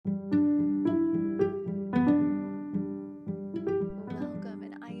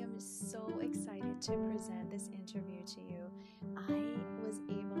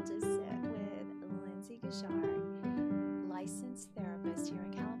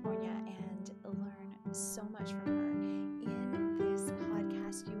so much from her. In this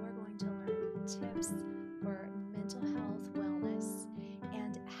podcast, you are going to learn tips for mental health, wellness,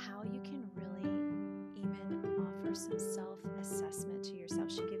 and how you can really even offer some self-assessment to yourself.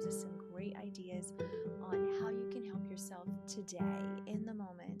 She gives us some great ideas on how you can help yourself today in the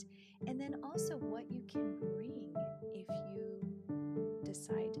moment, and then also what you can bring if you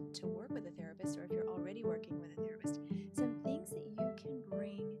decide to work with a therapist, or if you're already working with a therapist, some things that you can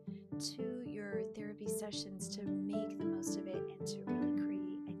bring to your therapy sessions to make the most of it and to really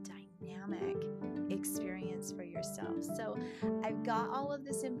create a dynamic experience for yourself. So I've got all of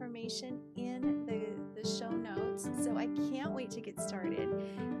this information in the show notes, so I can't wait to get started.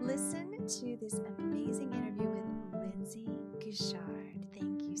 Listen to this amazing interview with Lindsay Gouchard.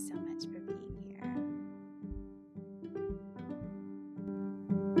 Thank you so much for being here.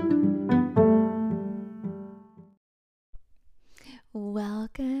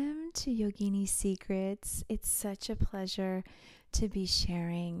 Welcome to Yogini Secrets. It's such a pleasure to be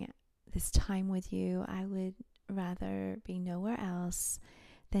sharing this time with you. I would rather be nowhere else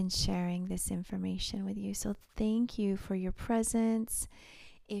than sharing this information with you. So thank you for your presence.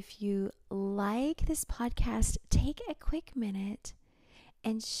 If you like this podcast, take a quick minute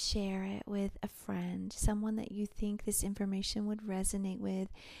and share it with a friend, someone that you think this information would resonate with.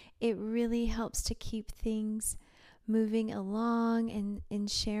 It really helps to keep things moving along, and in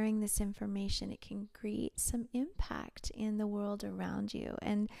sharing this information, it can create some impact in the world around you.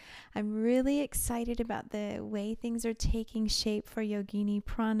 And I'm really excited about the way things are taking shape for Yogini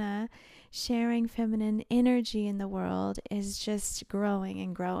Prana. Sharing feminine energy in the world is just growing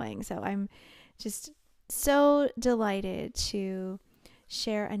and growing. So I'm just so delighted to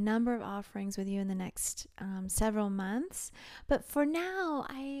share a number of offerings with you in the next several months. But for now,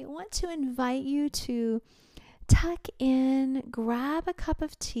 I want to invite you to tuck in, grab a cup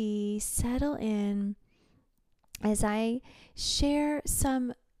of tea, settle in as I share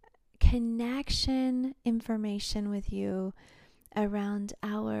some connection information with you around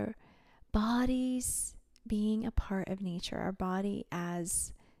our bodies being a part of nature, our body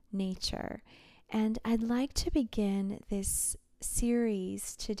as nature. And I'd like to begin this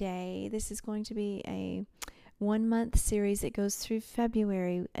series today. This is going to be a 1-month series that goes through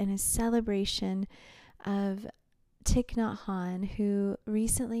February, and a celebration of Thich Nhat Hanh, who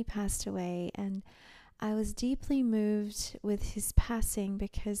recently passed away. And I was deeply moved with his passing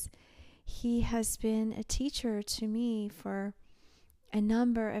because he has been a teacher to me for a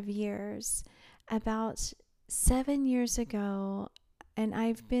number of years. About 7 years ago, and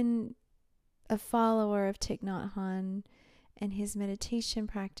I've been a follower of Thich Nhat Hanh and his meditation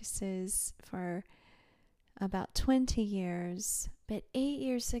practices for about 20 years. But 8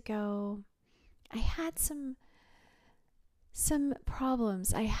 years ago, I had some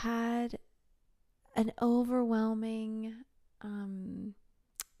problems. I had an overwhelming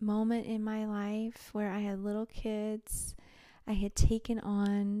moment in my life where I had little kids. I had taken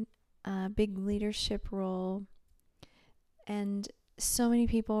on a big leadership role, and so many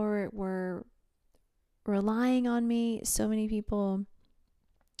people were relying on me. So many people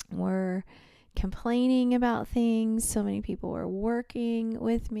were complaining about things. So many people were working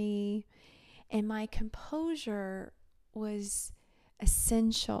with me. And my composure was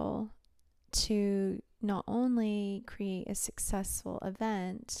essential to not only create a successful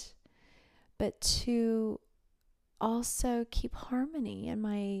event, but to also keep harmony in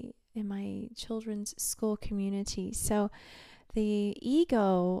my children's school community. So the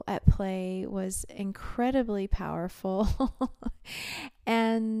ego at play was incredibly powerful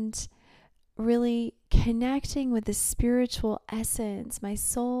and really connecting with the spiritual essence, my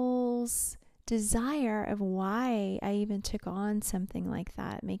soul's desire of why I even took on something like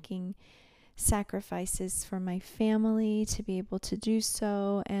that, making sacrifices for my family to be able to do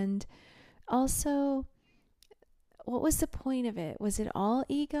so. And also, what was the point of it? Was it all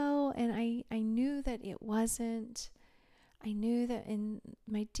ego? And I knew that it wasn't. I knew that in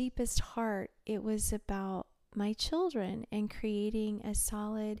my deepest heart, it was about my children and creating a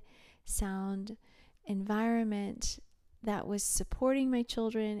solid, sound environment that was supporting my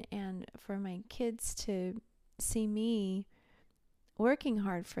children, and for my kids to see me working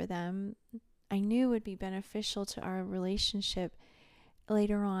hard for them, I knew would be beneficial to our relationship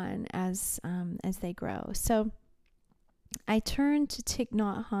later on as they grow. So I turned to Thich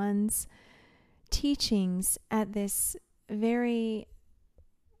Nhat Hanh's teachings at this very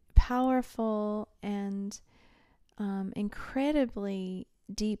powerful and incredibly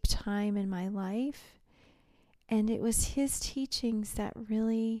deep time in my life. And it was his teachings that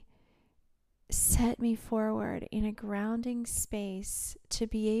really set me forward in a grounding space to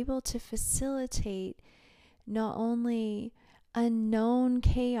be able to facilitate not only unknown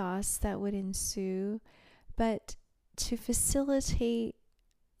chaos that would ensue, but to facilitate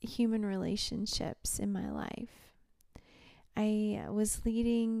human relationships in my life. I was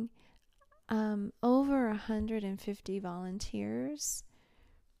leading over 150 volunteers,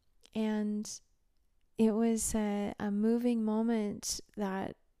 and it was a moving moment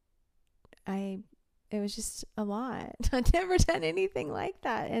that it was just a lot. I'd never done anything like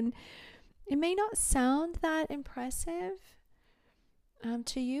that, and it may not sound that impressive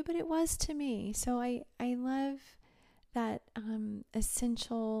to you, but it was to me. So I love that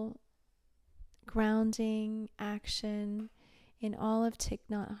essential grounding action in all of Thich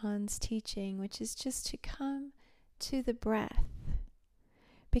Nhat Hanh's teaching, which is just to come to the breath,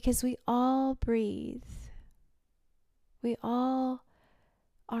 because we all breathe. We all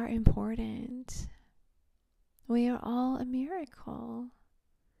are important. We are all a miracle.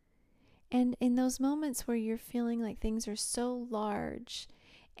 And in those moments where you're feeling like things are so large,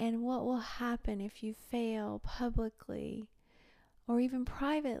 and what will happen if you fail publicly or even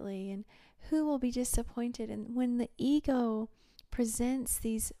privately, and who will be disappointed, and when the ego presents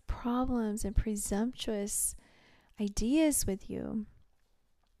these problems and presumptuous ideas with you,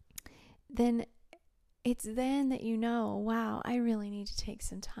 then it's then that you know, wow, I really need to take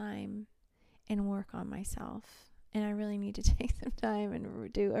some time and work on myself. And I really need to take some time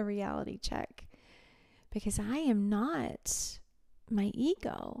and do a reality check, because I am not my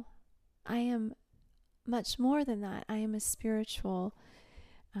ego. I am much more than that. I am a spiritual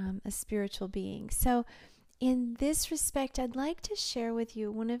being. So in this respect, I'd like to share with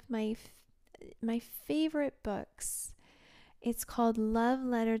you one of my favorite books. It's called Love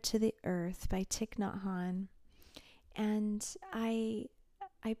Letter to the Earth by Thich Nhat Hanh. And I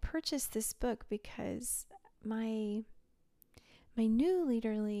purchased this book because my new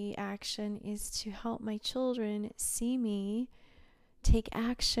leaderly action is to help my children see me take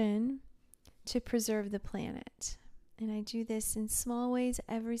action to preserve the planet. And I do this in small ways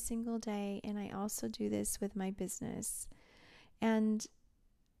every single day, and I also do this with my business. And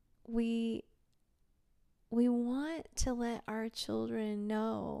we want to let our children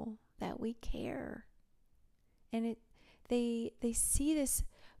know that we care. And they see this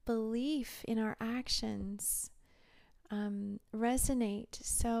belief in our actions resonate.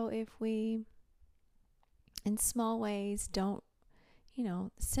 So if we, in small ways, don't,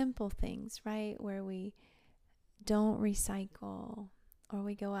 simple things, right, where we don't recycle, or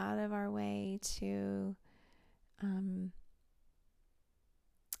we go out of our way to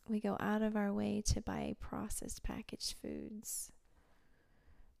buy processed packaged foods.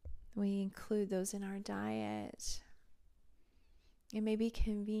 We include those in our diet. It may be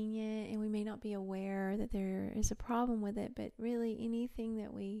convenient, and we may not be aware that there is a problem with it, but really anything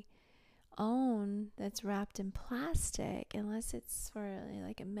that we own that's wrapped in plastic, unless it's for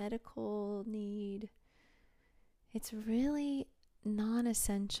like a medical need, it's really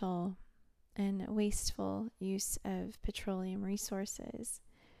non-essential and wasteful use of petroleum resources.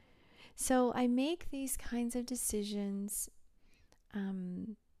 So I make these kinds of decisions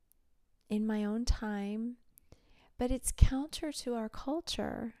in my own time, but it's counter to our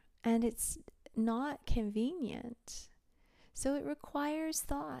culture, and it's not convenient. So it requires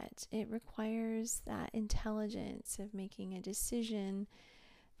thought. It requires that intelligence of making a decision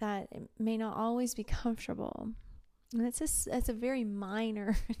that may not always be comfortable. And that's a very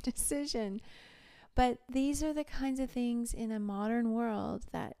minor decision. But these are the kinds of things in a modern world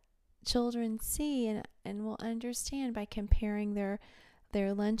that children see and will understand by comparing their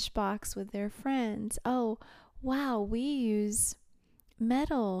lunchbox with their friends. Oh, wow, we use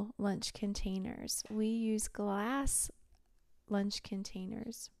metal lunch containers. We use glass lunch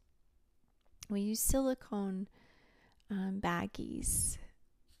containers. We use silicone baggies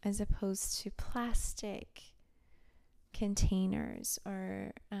as opposed to plastic containers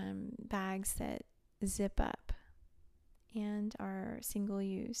or bags that zip up and are single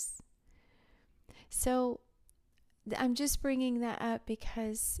use. So I'm just bringing that up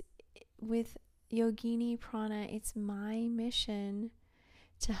because with Yogini Prana, it's my mission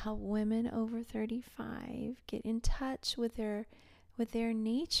to help women over 35 get in touch with their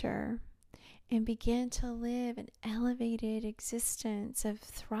nature and begin to live an elevated existence of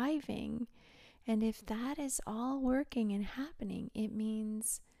thriving. And if that is all working and happening, it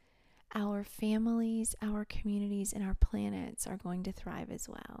means our families, our communities, and our planets are going to thrive as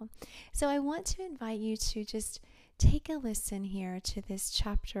well. So I want to invite you to just take a listen here to this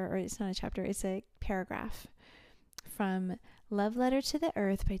chapter, or it's not a chapter, it's a paragraph from Love Letter to the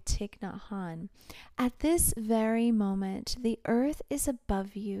Earth by Thich Nhat Hanh. At this very moment, the earth is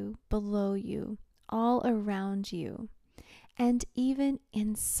above you, below you, all around you, and even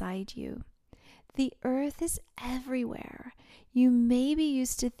inside you. The earth is everywhere. You may be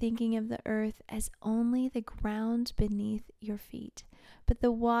used to thinking of the earth as only the ground beneath your feet, but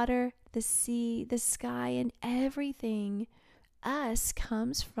the water, the sea, the sky, and everything us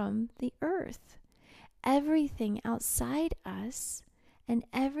comes from the earth. Everything outside us and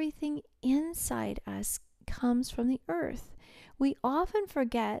everything inside us comes from the earth. We often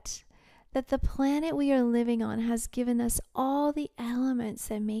forget that the planet we are living on has given us all the elements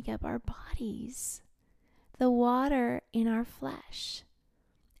that make up our bodies. The water in our flesh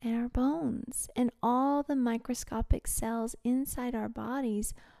and our bones and all the microscopic cells inside our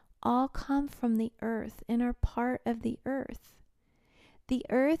bodies all come from the earth and are part of the earth. The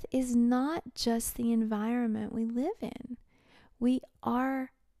earth is not just the environment we live in. We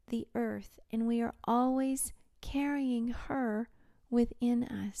are the earth, and we are always carrying her within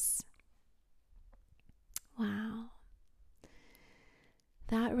us. Wow.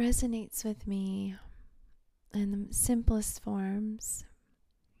 That resonates with me in the simplest forms.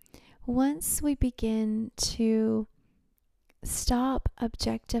 Once we begin to stop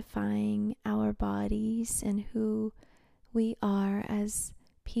objectifying our bodies and who we are as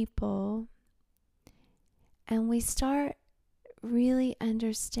people, and we start really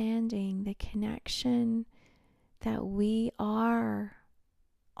understanding the connection that we are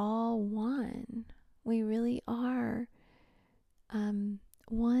all one. We really are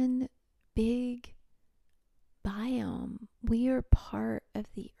one big biome. We are part of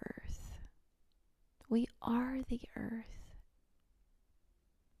the earth. We are the earth.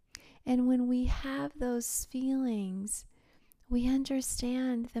 And when we have those feelings, we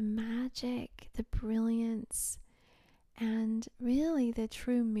understand the magic, the brilliance, and really the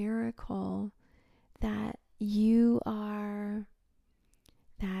true miracle that you are,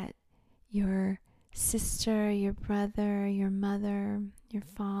 that your sister, your brother, your mother, your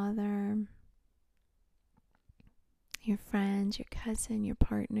father, your friends, your cousin, your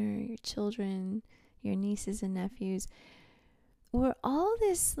partner, your children, your nieces and nephews, we're all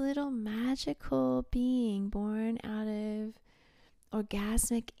this little magical being born out of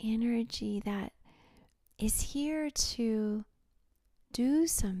orgasmic energy that is here to do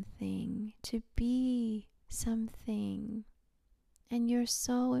something, to be something. And you're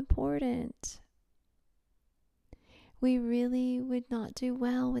so important. We really would not do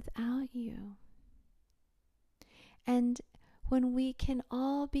well without you. And when we can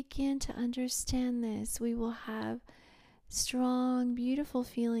all begin to understand this, we will have strong, beautiful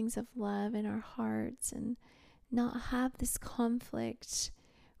feelings of love in our hearts and not have this conflict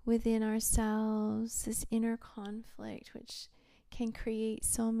within ourselves, this inner conflict, which can create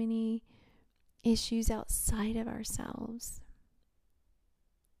so many issues outside of ourselves.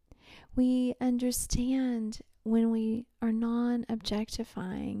 We understand when we are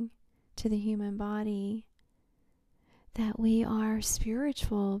non-objectifying to the human body that we are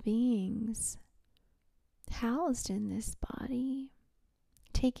spiritual beings housed in this body,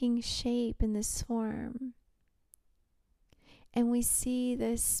 taking shape in this form. And we see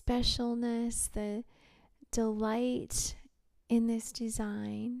the specialness, the delight in this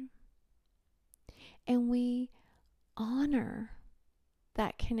design. And we honor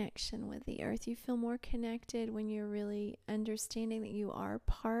that connection with the earth. You feel more connected when you're really understanding that you are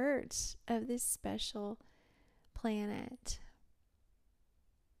part of this special planet.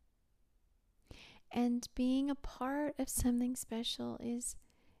 And being a part of something special is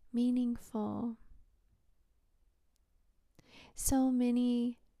meaningful. So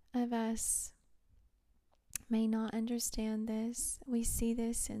many of us may not understand this. We see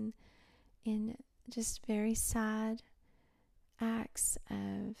this in just very sad acts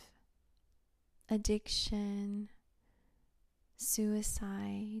of addiction,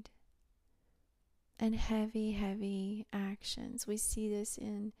 suicide, and heavy actions. We see this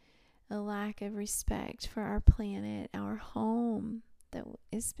in a lack of respect for our planet, our home that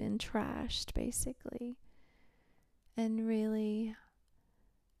has been trashed, basically. And really,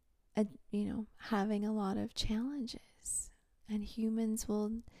 having a lot of challenges. And humans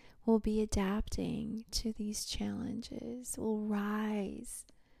will be adapting to these challenges, will rise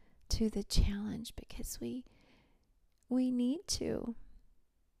to the challenge because we need to.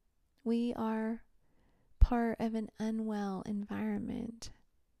 We are part of an unwell environment.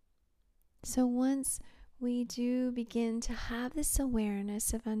 So once we do begin to have this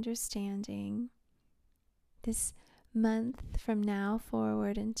awareness of understanding, this month from now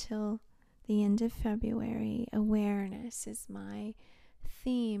forward until the end of February. Awareness is my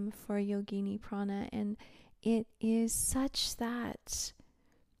theme for Yogini Prana, and it is such that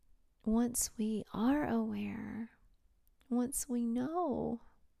once we are aware, once we know,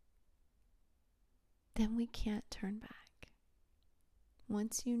 then we can't turn back.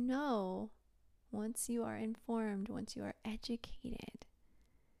 Once you know, once you are informed, once you are educated,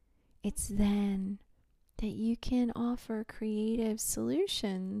 it's then that you can offer creative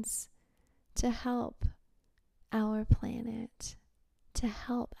solutions to help our planet, to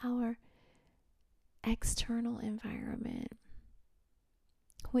help our external environment,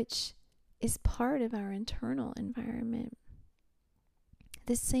 which is part of our internal environment.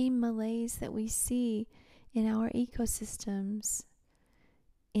 The same malaise that we see in our ecosystems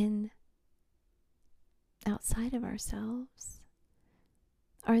outside of ourselves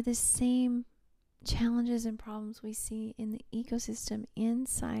are the same challenges and problems we see in the ecosystem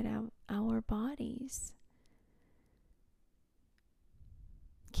inside our bodies.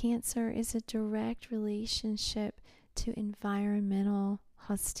 Cancer is a direct relationship to environmental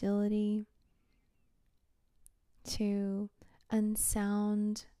hostility, to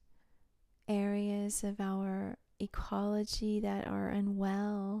unsound areas of our ecology that are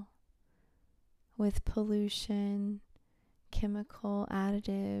unwell with pollution, chemical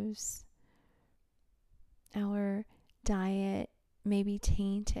additives. Our diet may be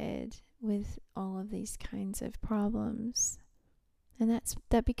tainted with all of these kinds of problems. And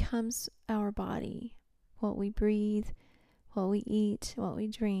that becomes our body. What we breathe, what we eat, what we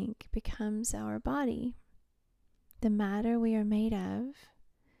drink becomes our body. The matter we are made of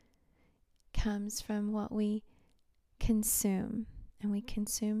comes from what we consume. And we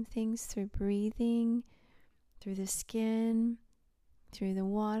consume things through breathing, through the skin, through the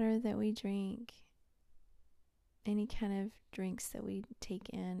water that we drink, any kind of drinks that we take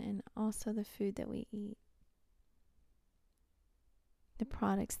in, and also the food that we eat. The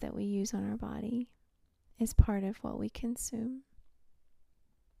products that we use on our body is part of what we consume.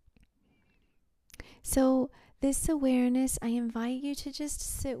 So this awareness, I invite you to just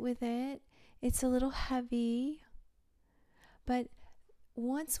sit with it. It's a little heavy, but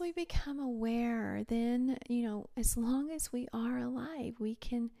once we become aware, then, as long as we are alive, we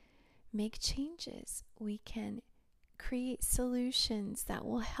can make changes. We can create solutions that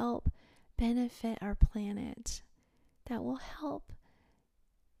will help benefit our planet, that will help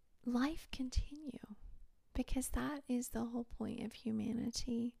life continue, because that is the whole point of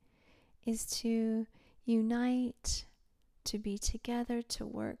humanity, is to unite, to be together, to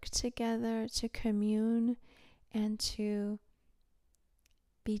work together, to commune, and to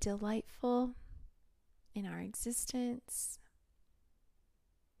be delightful in our existence,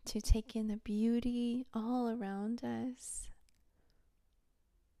 to take in the beauty all around us,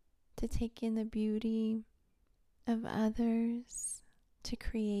 to take in the beauty of others, to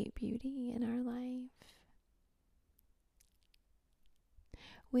create beauty in our life.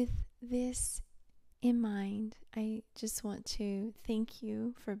 With this in mind, I just want to thank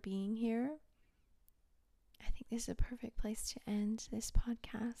you for being here. I think this is a perfect place to end this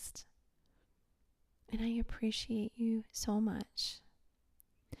podcast. And I appreciate you so much.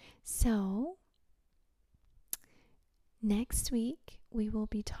 So, next week we will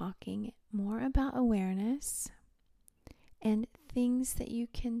be talking more about awareness and things that you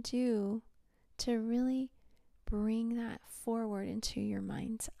can do to really bring that forward into your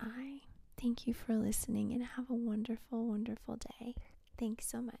mind's eye. Thank you for listening, and have a wonderful, wonderful day. Thanks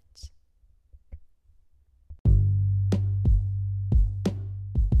so much.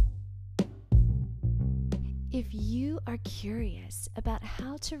 If you are curious about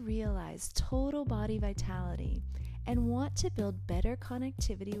how to realize total body vitality and want to build better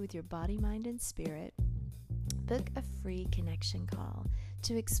connectivity with your body, mind, and spirit, book a free connection call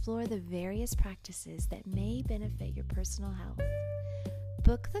to explore the various practices that may benefit your personal health.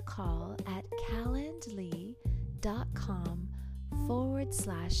 Book the call at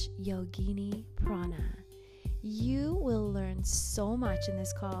calendly.com/Yogini Prana. You will learn so much in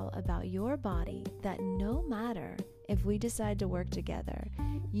this call about your body that no matter if we decide to work together,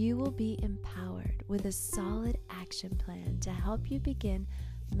 you will be empowered with a solid action plan to help you begin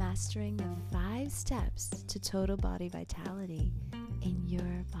mastering the 5 steps to total body vitality in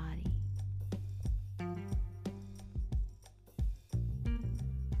your body.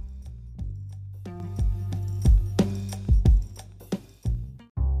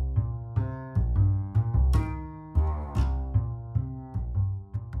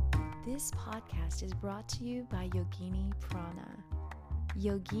 This podcast is brought to you by Yogini Prana.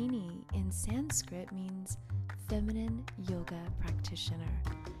 Yogini in Sanskrit means feminine yoga practitioner,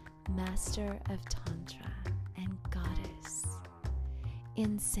 master of Tantra and goddess.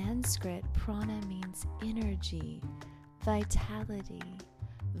 In Sanskrit, prana means energy, vitality,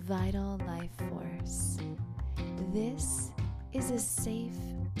 vital life force. This is a safe,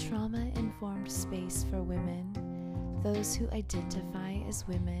 trauma-informed space for women, those who identify as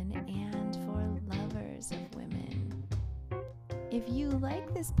women, and for lovers of women. If you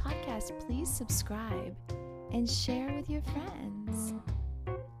like this podcast, please subscribe and share with your friends.